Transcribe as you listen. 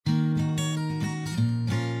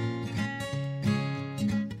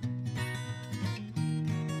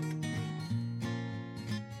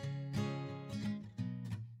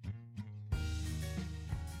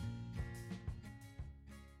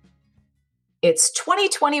It's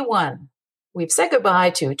 2021. We've said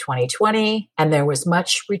goodbye to 2020, and there was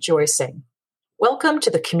much rejoicing. Welcome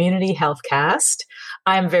to the Community Health Cast.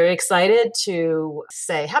 I'm very excited to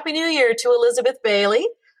say Happy New Year to Elizabeth Bailey,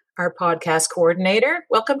 our podcast coordinator.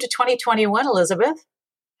 Welcome to 2021, Elizabeth.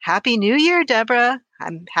 Happy New Year, Deborah.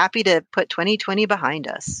 I'm happy to put 2020 behind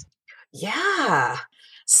us. Yeah.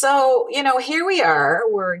 So, here we are.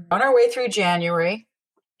 We're on our way through January.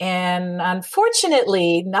 And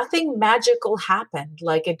unfortunately, nothing magical happened.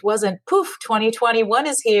 Like it wasn't, poof, 2021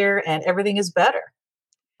 is here and everything is better.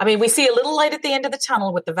 I mean, we see a little light at the end of the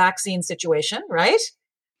tunnel with the vaccine situation, right?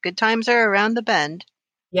 Good times are around the bend.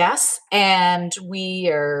 Yes. And we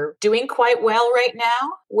are doing quite well right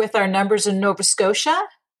now with our numbers in Nova Scotia.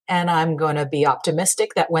 And I'm going to be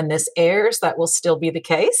optimistic that when this airs, that will still be the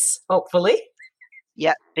case, hopefully.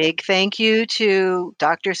 Yeah, big thank you to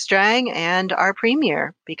Dr. Strang and our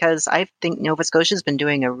premier, because I think Nova Scotia's been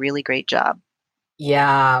doing a really great job.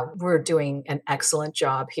 Yeah, we're doing an excellent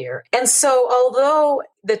job here. And so although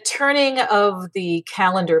the turning of the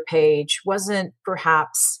calendar page wasn't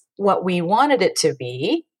perhaps what we wanted it to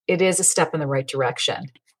be, it is a step in the right direction.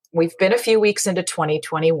 We've been a few weeks into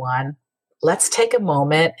 2021. Let's take a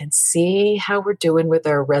moment and see how we're doing with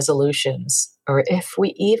our resolutions, or if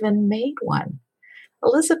we even made one.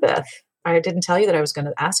 Elizabeth, I didn't tell you that I was going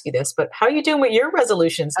to ask you this, but how are you doing with your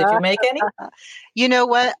resolutions? Did you make any? You know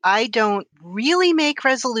what? I don't really make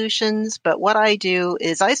resolutions, but what I do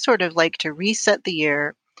is I sort of like to reset the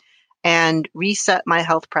year and reset my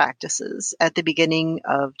health practices at the beginning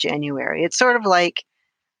of January. It's sort of like,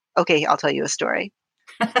 okay, I'll tell you a story.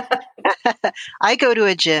 I go to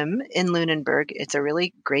a gym in Lunenburg. It's a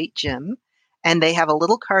really great gym. And they have a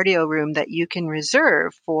little cardio room that you can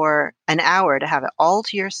reserve for an hour to have it all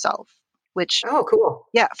to yourself, which, oh, cool.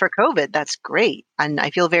 Yeah, for COVID, that's great. And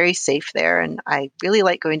I feel very safe there. And I really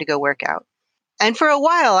like going to go work out. And for a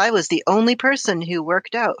while, I was the only person who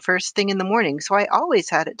worked out first thing in the morning. So I always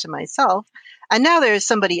had it to myself. And now there's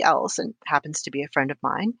somebody else, and happens to be a friend of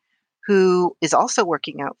mine, who is also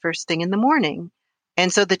working out first thing in the morning.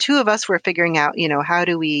 And so the two of us were figuring out, how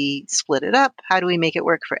do we split it up? How do we make it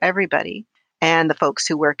work for everybody? And the folks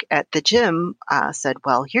who work at the gym said,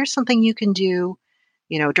 well, here's something you can do,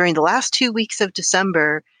 during the last 2 weeks of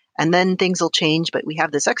December, and then things will change. But we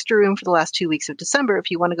have this extra room for the last 2 weeks of December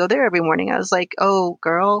if you want to go there every morning. I was like, oh,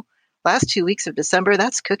 girl, last 2 weeks of December,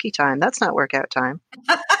 that's cookie time. That's not workout time.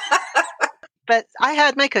 But I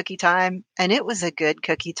had my cookie time, and it was a good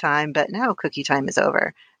cookie time. But now cookie time is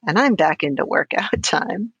over, and I'm back into workout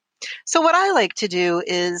time. So what I like to do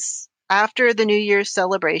is after the New Year's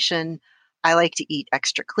celebration, I like to eat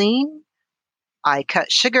extra clean. I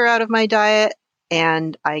cut sugar out of my diet,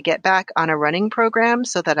 and I get back on a running program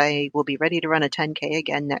so that I will be ready to run a 10K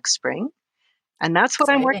again next spring. And that's what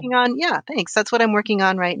I'm working on. Yeah, thanks. That's what I'm working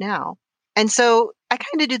on right now. And so I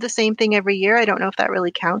kind of do the same thing every year. I don't know if that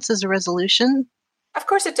really counts as a resolution. Of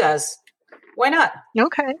course it does. Why not?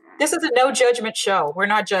 Okay. This is a no judgment show. We're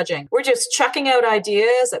not judging. We're just checking out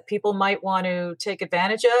ideas that people might want to take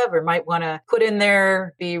advantage of or might want to put in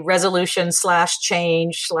there. The resolution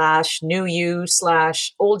 /change /new you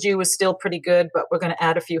 /old you is still pretty good, but we're going to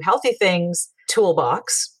add a few healthy things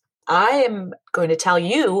toolbox. I am going to tell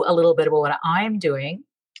you a little bit about what I'm doing.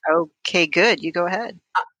 Okay, good. You go ahead.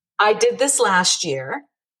 I did this last year,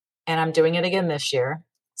 and I'm doing it again this year.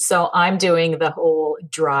 So I'm doing the whole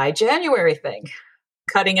dry January thing,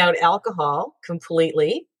 cutting out alcohol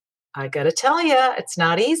completely. I got to tell you, it's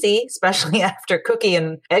not easy, especially after cookie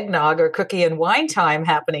and eggnog or cookie and wine time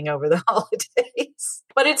happening over the holidays.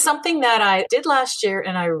 But it's something that I did last year,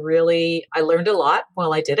 and I learned a lot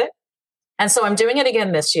while I did it. And so I'm doing it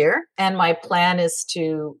again this year. And my plan is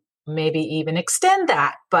to maybe even extend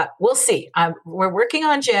that, but we'll see. We're working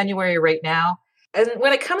on January right now. And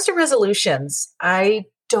when it comes to resolutions, I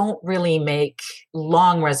don't really make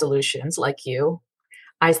long resolutions like you.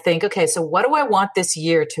 I think, okay, so what do I want this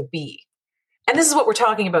year to be? And this is what we're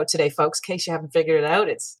talking about today, folks, in case you haven't figured it out.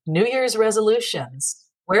 It's New Year's resolutions.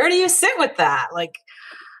 Where do you sit with that? Like,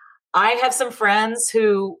 I have some friends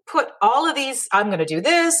who put all of these, I'm going to do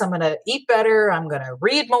this, I'm going to eat better, I'm going to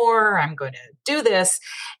read more, I'm going to do this.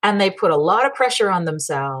 And they put a lot of pressure on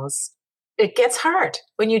themselves. It gets hard.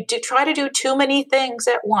 When you try to do too many things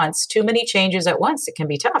at once, too many changes at once, it can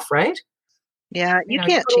be tough, right? Yeah, you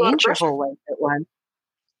can't change your whole life at once.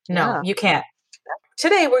 No, you can't.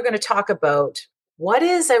 Today, we're going to talk about what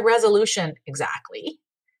is a resolution exactly?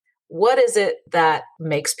 What is it that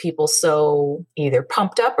makes people so either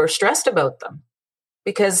pumped up or stressed about them?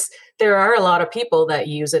 Because there are a lot of people that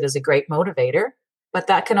use it as a great motivator, but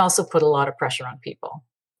that can also put a lot of pressure on people.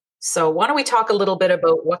 So why don't we talk a little bit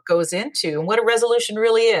about what goes into and what a resolution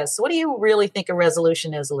really is? So what do you really think a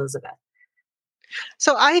resolution is, Elizabeth?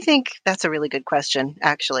 So I think that's a really good question,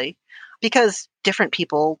 actually, because different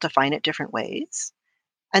people define it different ways.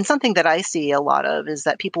 And something that I see a lot of is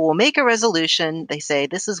that people will make a resolution. They say,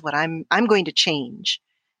 this is what I'm going to change.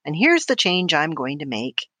 And here's the change I'm going to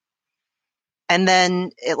make. And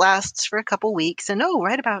then it lasts for a couple weeks. And oh,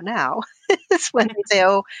 right about now is when they say,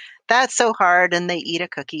 oh, that's so hard. And they eat a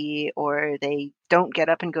cookie or they don't get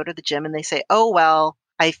up and go to the gym and they say, oh, well,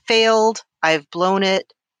 I failed. I've blown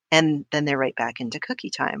it. And then they're right back into cookie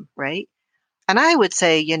time, right? And I would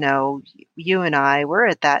say, you and I, we're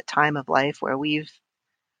at that time of life where we've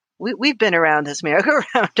been around this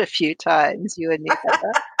merry-go-round a few times, you and me,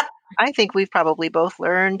 Heather. I think we've probably both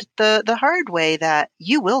learned the hard way that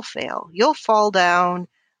you will fail. You'll fall down.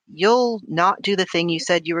 You'll not do the thing you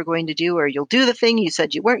said you were going to do, or you'll do the thing you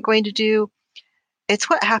said you weren't going to do. It's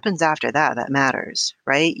what happens after that that matters,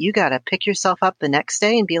 right? You got to pick yourself up the next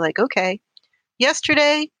day and be like, okay,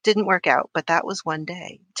 yesterday didn't work out, but that was one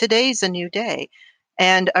day. Today's a new day.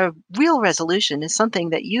 And a real resolution is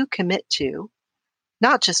something that you commit to,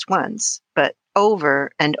 not just once, but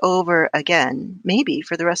over and over again, maybe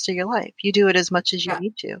for the rest of your life. You do it as much as you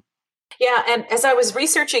need to. Yeah. And as I was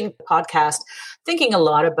researching the podcast, thinking a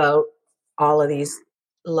lot about all of these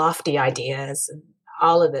lofty ideas and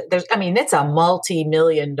all of it. It's a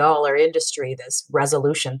multi-million-dollar industry, this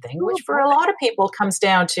resolution thing, which for a lot of people comes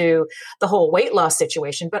down to the whole weight loss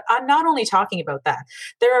situation. But I'm not only talking about that.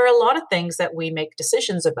 There are a lot of things that we make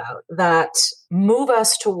decisions about that move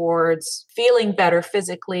us towards feeling better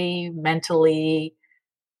physically, mentally,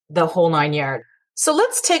 the whole nine yards. So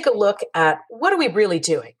let's take a look at what are we really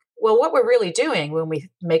doing? Well, what we're really doing when we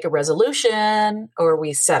make a resolution or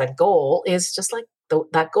we set a goal is just like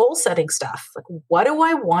that goal setting stuff. Like, what do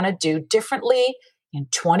I want to do differently in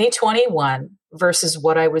 2021 versus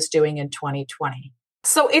what I was doing in 2020?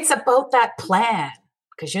 So it's about that plan.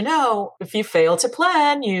 Because, if you fail to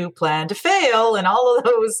plan, you plan to fail. And all of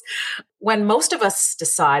those, when most of us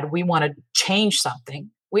decide we want to change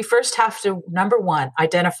something, we first have to, number one,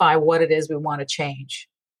 identify what it is we want to change,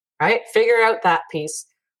 right? Figure out that piece.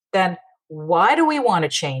 Then why do we want to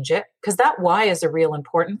change it? Because that why is a real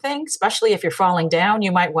important thing, especially if you're falling down,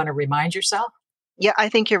 you might want to remind yourself. Yeah, I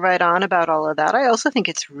think you're right on about all of that. I also think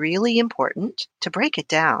it's really important to break it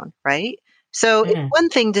down, right? So it's one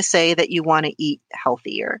thing to say that you want to eat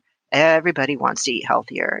healthier. Everybody wants to eat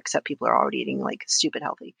healthier, except people are already eating like stupid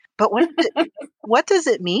healthy. But what does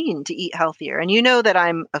it mean to eat healthier? And you know that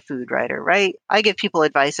I'm a food writer, right? I give people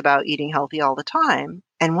advice about eating healthy all the time.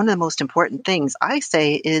 And one of the most important things I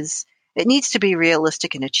say is it needs to be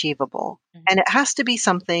realistic and achievable. And it has to be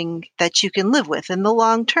something that you can live with in the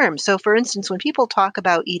long term. So for instance, when people talk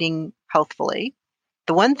about eating healthfully,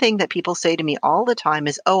 the one thing that people say to me all the time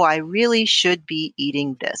is, oh, I really should be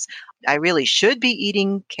eating this. I really should be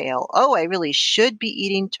eating kale. Oh, I really should be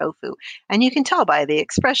eating tofu. And you can tell by the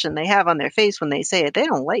expression they have on their face when they say it, they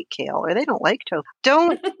don't like kale or they don't like tofu.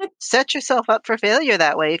 Don't set yourself up for failure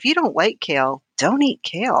that way. If you don't like kale, don't eat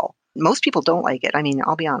kale. Most people don't like it. I mean,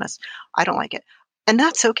 I'll be honest, I don't like it. And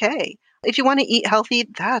that's okay. If you want to eat healthy,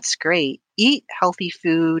 that's great. Eat healthy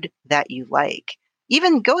food that you like.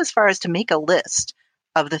 Even go as far as to make a list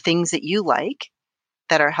of the things that you like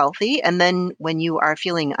that are healthy. And then when you are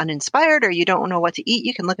feeling uninspired or you don't know what to eat,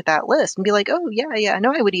 you can look at that list and be like, oh, yeah, I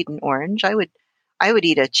know I would eat an orange. I would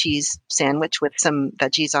eat a cheese sandwich with some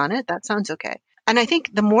veggies on it. That sounds okay. And I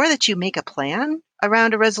think the more that you make a plan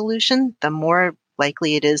around a resolution, the more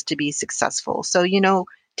likely it is to be successful. So,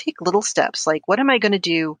 take little steps like, what am I going to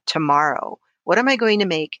do tomorrow? What am I going to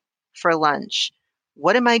make for lunch?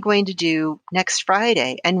 What am I going to do next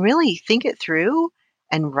Friday? And really think it through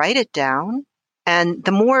and write it down. And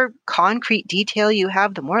the more concrete detail you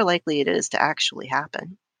have, the more likely it is to actually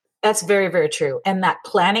happen. That's very, very true. And that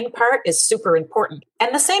planning part is super important.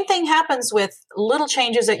 And the same thing happens with little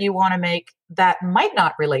changes that you want to make that might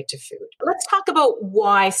not relate to food. Let's talk about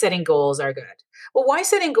why setting goals are good. Well, why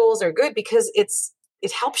setting goals are good? Because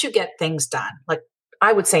it helps you get things done. Like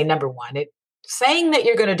I would say, number one, saying that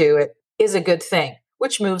you're going to do it is a good thing,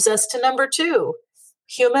 which moves us to number two.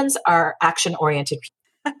 Humans are action-oriented.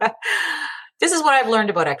 This is what I've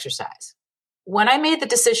learned about exercise. When I made the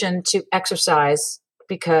decision to exercise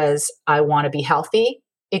because I want to be healthy,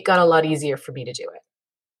 it got a lot easier for me to do it.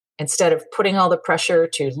 Instead of putting all the pressure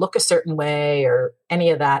to look a certain way or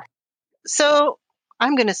any of that. So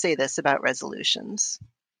I'm going to say this about resolutions.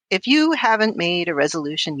 If you haven't made a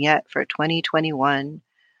resolution yet for 2021,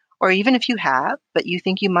 or even if you have, but you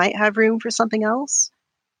think you might have room for something else,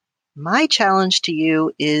 my challenge to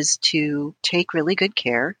you is to take really good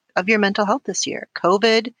care of your mental health this year.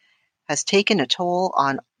 COVID has taken a toll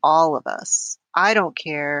on all of us. I don't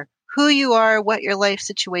care who you are, what your life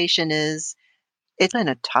situation is. It's been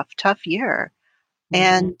a tough, tough year.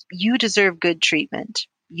 And you deserve good treatment.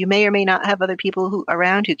 You may or may not have other people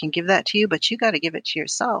around who can give that to you, but you got to give it to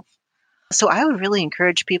yourself. So I would really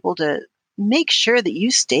encourage people to make sure that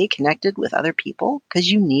you stay connected with other people because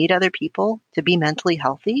you need other people to be mentally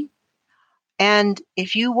healthy. And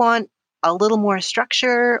if you want a little more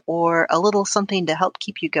structure or a little something to help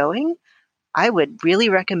keep you going, I would really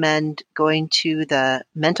recommend going to the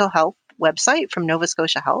mental health website from Nova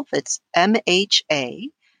Scotia Health. It's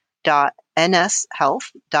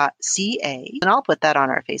mha.nshealth.ca. And I'll put that on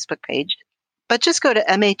our Facebook page. But just go to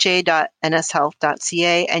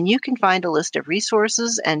mha.nshealth.ca and you can find a list of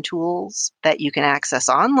resources and tools that you can access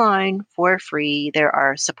online for free. There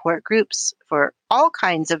are support groups for all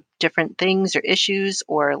kinds of different things or issues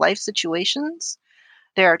or life situations.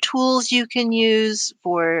 There are tools you can use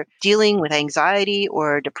for dealing with anxiety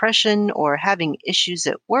or depression or having issues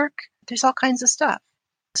at work. There's all kinds of stuff.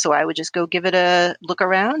 So I would just go give it a look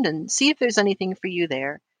around and see if there's anything for you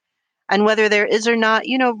there. And whether there is or not,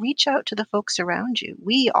 reach out to the folks around you.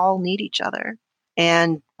 We all need each other.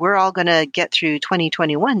 And we're all going to get through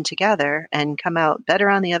 2021 together and come out better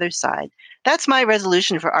on the other side. That's my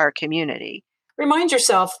resolution for our community. Remind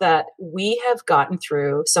yourself that we have gotten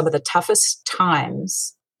through some of the toughest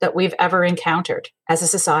times that we've ever encountered as a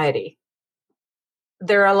society.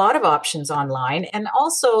 There are a lot of options online, and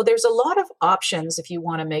also there's a lot of options if you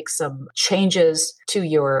want to make some changes to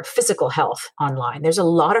your physical health online. There's a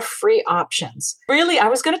lot of free options. Really, I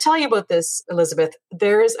was going to tell you about this, Elizabeth.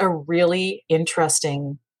 There is a really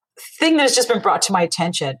interesting thing that has just been brought to my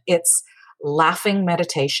attention. It's laughing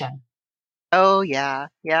meditation. Oh, yeah.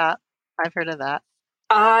 Yeah. I've heard of that.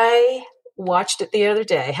 I watched it the other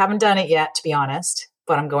day. Haven't done it yet, to be honest,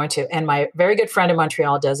 but I'm going to. And my very good friend in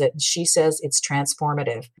Montreal does it. And she says it's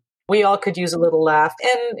transformative. We all could use a little laugh.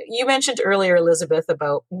 And you mentioned earlier, Elizabeth,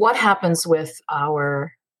 about what happens with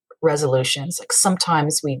our resolutions. Like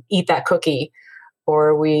sometimes we eat that cookie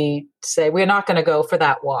or we say we're not going to go for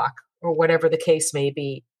that walk or whatever the case may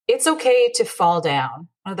be. It's okay to fall down.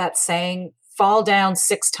 That saying, fall down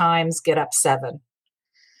 6 times, get up 7.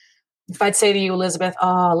 If I'd say to you, Elizabeth,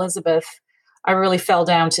 I really fell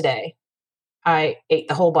down today. I ate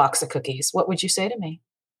the whole box of cookies. What would you say to me?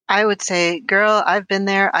 I would say, girl, I've been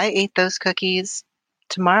there. I ate those cookies.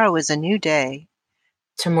 Tomorrow is a new day.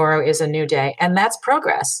 Tomorrow is a new day. And that's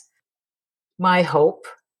progress. My hope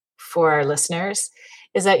for our listeners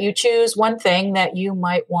is that you choose one thing that you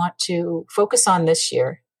might want to focus on this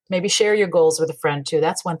year. Maybe share your goals with a friend too.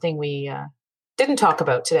 That's one thing we didn't talk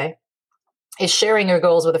about today. Is sharing your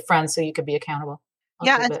goals with a friend so you can be accountable.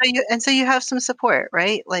 Yeah, so you have some support,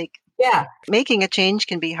 right? Like, yeah, making a change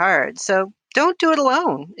can be hard. So don't do it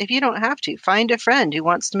alone. If you don't have to, find a friend who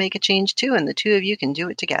wants to make a change too, and the two of you can do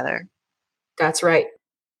it together. That's right.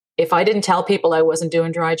 If I didn't tell people I wasn't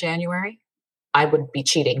doing dry January, I would be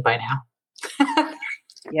cheating by now.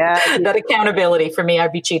 Yeah, that accountability for me,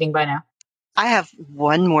 I'd be cheating by now. I have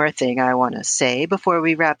one more thing I want to say before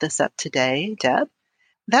we wrap this up today, Deb.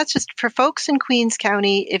 That's just for folks in Queens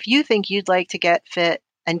County. If you think you'd like to get fit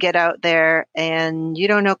and get out there and you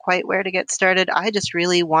don't know quite where to get started, I just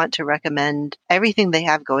really want to recommend everything they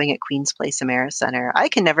have going at Queen's Place Americenter. I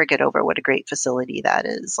can never get over what a great facility that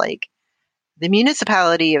is. Like, the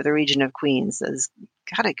municipality of the region of Queens has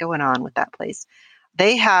got it going on with that place.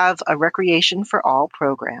 They have a Recreation for All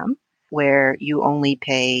program where you only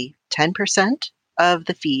pay 10% of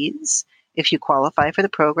the fees if you qualify for the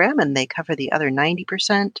program, and they cover the other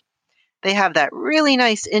 90%. They have that really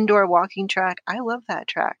nice indoor walking track. I love that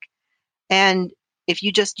track. And if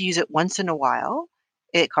you just use it once in a while,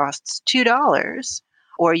 it costs $2.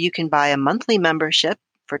 Or you can buy a monthly membership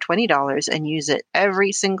for $20 and use it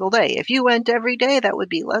every single day. If you went every day, that would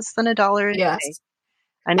be less than $1 a day.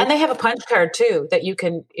 And they have a punch card too that you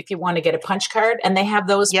can, if you want to get a punch card, and they have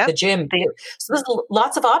those for the gym too. So there's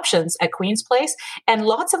lots of options at Queen's Place and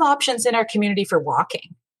lots of options in our community for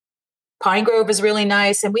walking. Pine Grove is really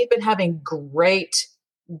nice, and we've been having great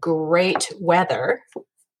weather.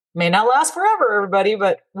 May not last forever, everybody,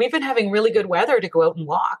 but we've been having really good weather to go out and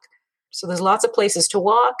walk. So there's lots of places to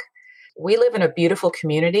walk. We live in a beautiful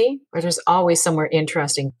community where there's always somewhere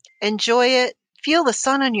interesting. Enjoy it. Feel the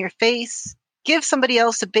sun on your face. Give somebody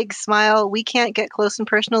else a big smile. We can't get close and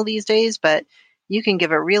personal these days, but you can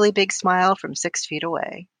give a really big smile from 6 feet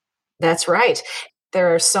away. That's right.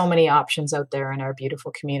 There are so many options out there in our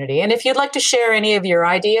beautiful community. And if you'd like to share any of your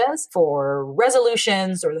ideas for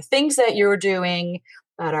resolutions or the things that you're doing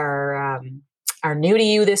that are are new to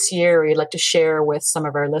you this year or you'd like to share with some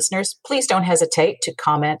of our listeners, please don't hesitate to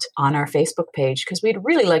comment on our Facebook page because we'd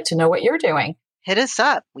really like to know what you're doing. Hit us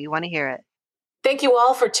up. We want to hear it. Thank you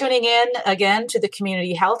all for tuning in again to the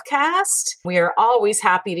Community Health Cast. We are always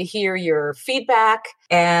happy to hear your feedback,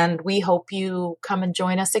 and we hope you come and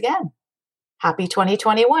join us again. Happy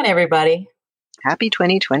 2021, everybody. Happy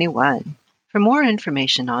 2021. For more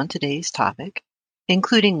information on today's topic,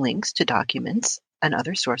 including links to documents and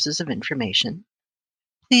other sources of information,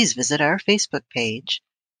 please visit our Facebook page,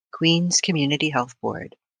 Queens Community Health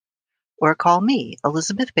Board, or call me,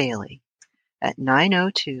 Elizabeth Bailey, at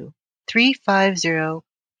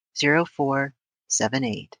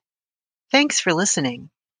 902-350-0478. Thanks for listening,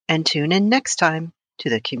 and tune in next time to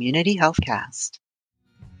the Community Health Cast.